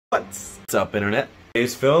What's up, Internet?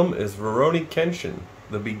 Today's film is Ruroni Kenshin,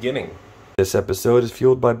 The Beginning. This episode is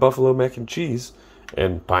fueled by buffalo mac and cheese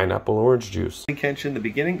and pineapple orange juice. Ruroni Kenshin, The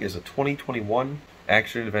Beginning is a 2021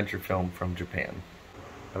 action-adventure film from Japan.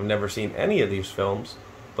 I've never seen any of these films,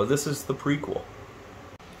 but this is the prequel.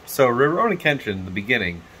 So Ruroni Kenshin, The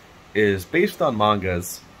Beginning is based on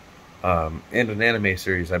mangas and an anime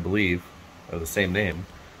series, I believe, of the same name.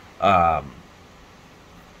 And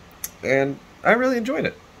I really enjoyed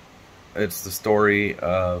it. It's the story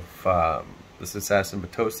of this assassin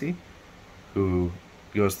Batosi, who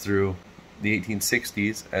goes through the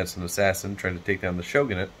 1860s as an assassin trying to take down the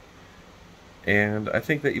shogunate. And I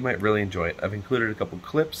think that you might really enjoy it. I've included a couple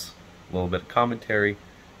clips, a little bit of commentary,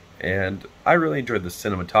 and I really enjoyed the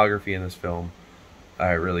cinematography in this film. I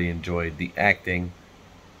really enjoyed the acting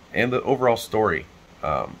and the overall story.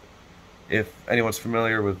 If anyone's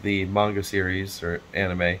familiar with the manga series or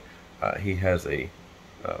anime, he has a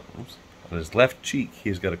on his left cheek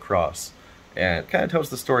he's got a cross, and it kind of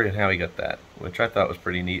tells the story on how he got that, which I thought was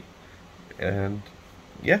pretty neat. And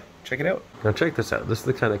yeah, check it out. Now check this out. This is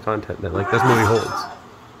the kind of content that this movie holds.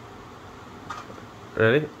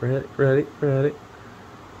 Ready? Ready? Ready? Ready?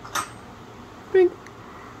 Bing!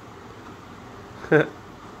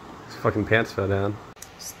 His fucking pants fell down.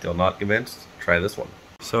 Still not convinced? Try this one.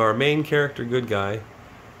 So our main character, good guy,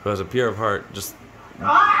 who has a pure of heart, just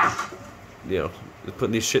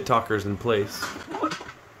putting these shit talkers in place.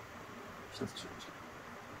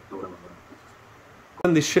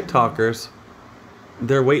 And these shit talkers,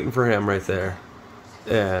 they're waiting for him right there,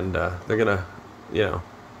 and they're gonna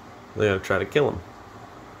try to kill him.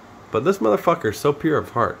 But this motherfucker's so pure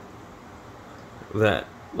of heart that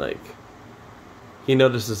he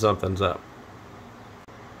notices something's up.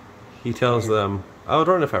 He tells them, "I would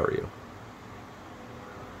run if I were you."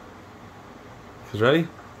 He's ready?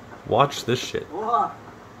 Watch this shit.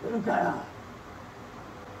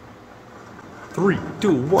 3,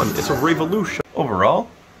 2, 1, it's a revolution. Overall,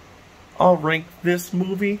 I'll rank this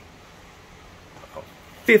movie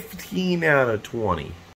 15 out of 20.